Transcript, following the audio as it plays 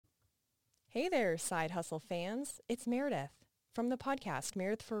Hey there, Side Hustle fans. It's Meredith from the podcast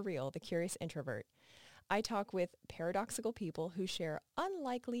Meredith for Real, The Curious Introvert. I talk with paradoxical people who share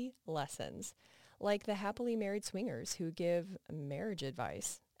unlikely lessons, like the happily married swingers who give marriage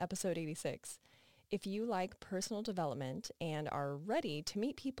advice, episode 86. If you like personal development and are ready to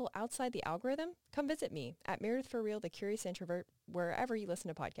meet people outside the algorithm, come visit me at Meredith for Real, The Curious Introvert, wherever you listen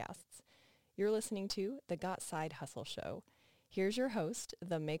to podcasts. You're listening to The Got Side Hustle Show. Here's your host,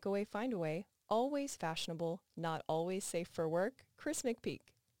 the make-a-way, find-a-way, always fashionable, not always safe for work, Chris McPeak.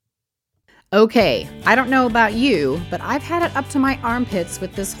 Okay, I don't know about you, but I've had it up to my armpits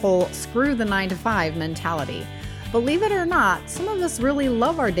with this whole screw the 9-to-5 mentality. Believe it or not, some of us really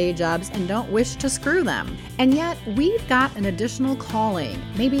love our day jobs and don't wish to screw them. And yet, we've got an additional calling,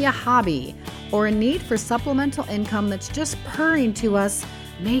 maybe a hobby, or a need for supplemental income that's just purring to us,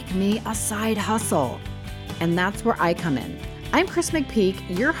 make me a side hustle. And that's where I come in. I'm Chris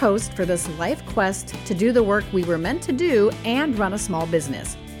McPeak, your host for this life quest to do the work we were meant to do and run a small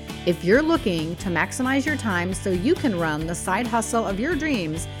business. If you're looking to maximize your time so you can run the side hustle of your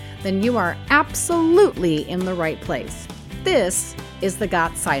dreams, then you are absolutely in the right place. This is the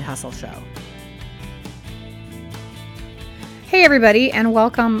Got Side Hustle Show. Hey everybody, and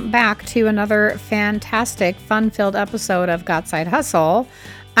welcome back to another fantastic, fun-filled episode of Got Side Hustle.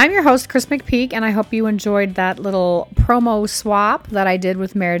 I'm your host, Chris McPeak, and I hope you enjoyed that little promo swap that I did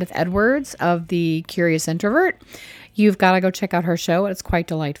with Meredith Edwards of The Curious Introvert. You've got to go check out her show. It's quite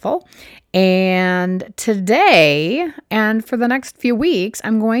delightful. And today, and for the next few weeks,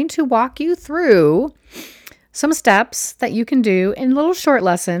 I'm going to walk you through some steps that you can do in little short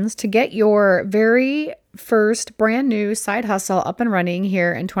lessons to get your very first brand new side hustle up and running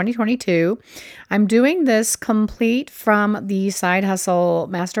here in 2022. I'm doing this complete from the Side Hustle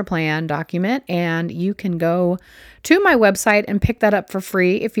Master Plan document, and you can go to my website and pick that up for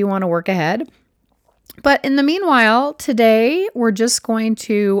free if you want to work ahead. But in the meanwhile, today we're just going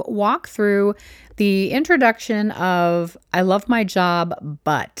to walk through the introduction of I love my job,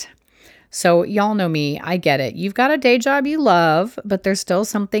 but. So y'all know me, I get it. You've got a day job you love, but there's still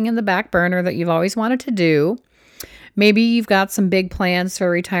something in the back burner that you've always wanted to do. Maybe you've got some big plans for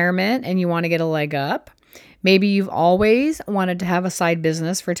retirement and you want to get a leg up. Maybe you've always wanted to have a side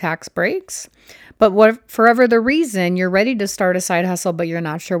business for tax breaks. But forever the reason, you're ready to start a side hustle, but you're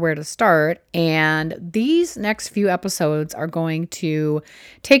not sure where to start. And these next few episodes are going to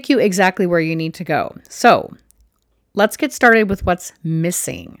take you exactly where you need to go. So let's get started with what's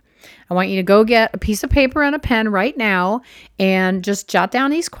missing. I want you to go get a piece of paper and a pen right now and just jot down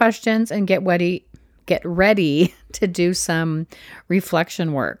these questions and get ready to do some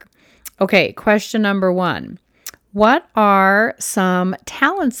reflection work. Okay, question number 1. What are some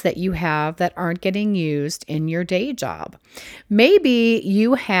talents that you have that aren't getting used in your day job? Maybe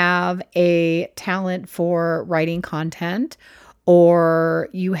you have a talent for writing content, or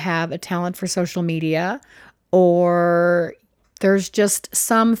you have a talent for social media, or there's just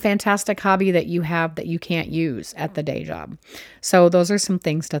some fantastic hobby that you have that you can't use at the day job. So those are some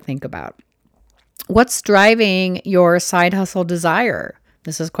things to think about. What's driving your side hustle desire?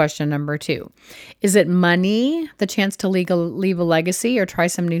 This is question number 2. Is it money, the chance to leave a legacy or try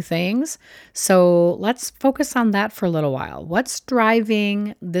some new things? So let's focus on that for a little while. What's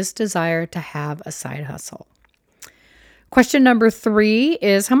driving this desire to have a side hustle? Question number 3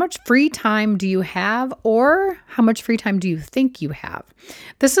 is how much free time do you have, or how much free time do you think you have?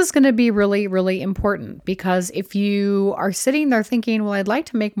 This is going to be really, really important, because if you are sitting there thinking, well, I'd like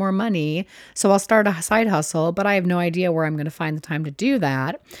to make more money, so I'll start a side hustle, but I have no idea where I'm going to find the time to do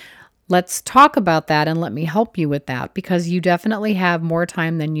that. Let's talk about that and let me help you with that, because you definitely have more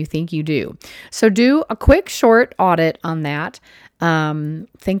time than you think you do. So do a quick short audit on that.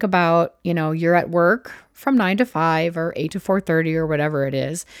 Think about, you're at work from 9 to 5 or 8 to 4:30 or whatever it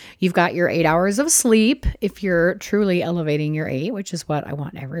is. You've got your 8 hours of sleep if you're truly elevating your 8, which is what I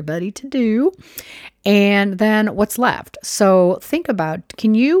want everybody to do. And then what's left? So think about,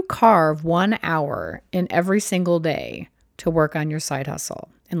 can you carve 1 hour in every single day to work on your side hustle?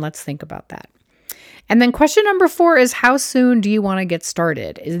 And let's think about that. And then question number 4 is, how soon do you want to get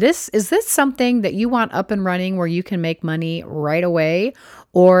started? Is this something that you want up and running where you can make money right away?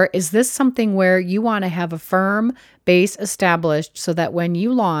 Or is this something where you want to have a firm base established so that when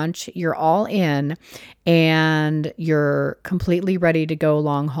you launch, you're all in and you're completely ready to go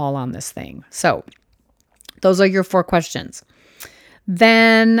long haul on this thing? So those are your 4 questions.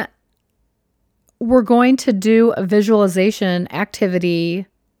 Then we're going to do a visualization activity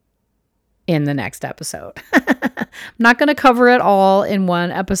in the next episode. I'm not going to cover it all in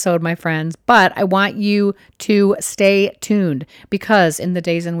one episode, my friends, but I want you to stay tuned because in the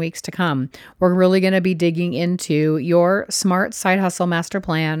days and weeks to come, we're really going to be digging into your Smart Side Hustle Master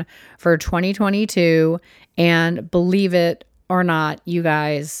Plan for 2022. And believe it or not, you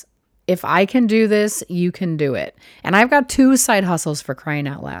guys, if I can do this, you can do it. And I've got 2 side hustles, for crying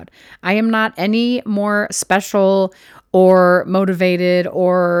out loud. I am not any more special or motivated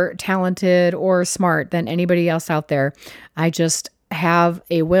or talented or smart than anybody else out there. I just have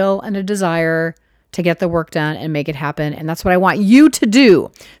a will and a desire to get the work done and make it happen. And that's what I want you to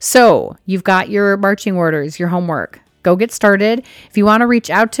do. So you've got your marching orders, your homework. Go get started. If you want to reach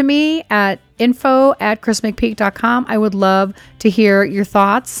out to me at info@chrismcpeak.com, I would love to hear your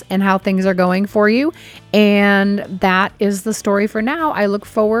thoughts and how things are going for you. And that is the story for now. I look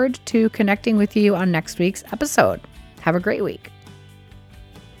forward to connecting with you on next week's episode. Have a great week.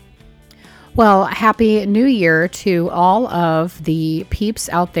 Well, Happy New Year to all of the peeps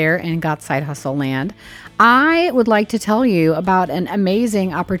out there in Got Side Hustle land. I would like to tell you about an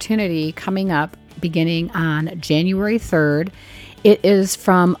amazing opportunity coming up beginning on January 3rd. It is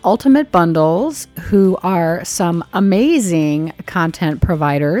from Ultimate Bundles, who are some amazing content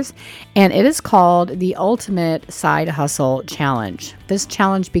providers, and it is called the Ultimate Side Hustle Challenge. This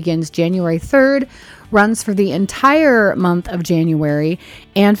challenge begins January 3rd, runs for the entire month of January,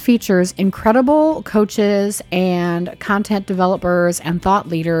 and features incredible coaches and content developers and thought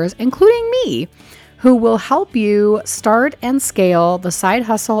leaders, including me, who will help you start and scale the side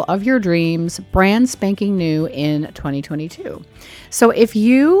hustle of your dreams, brand spanking new in 2022. So if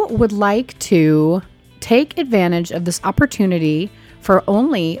you would like to take advantage of this opportunity for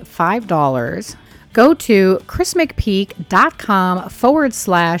only $5, go to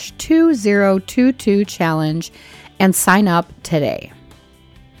chrismcpeak.com/2022 challenge and sign up today.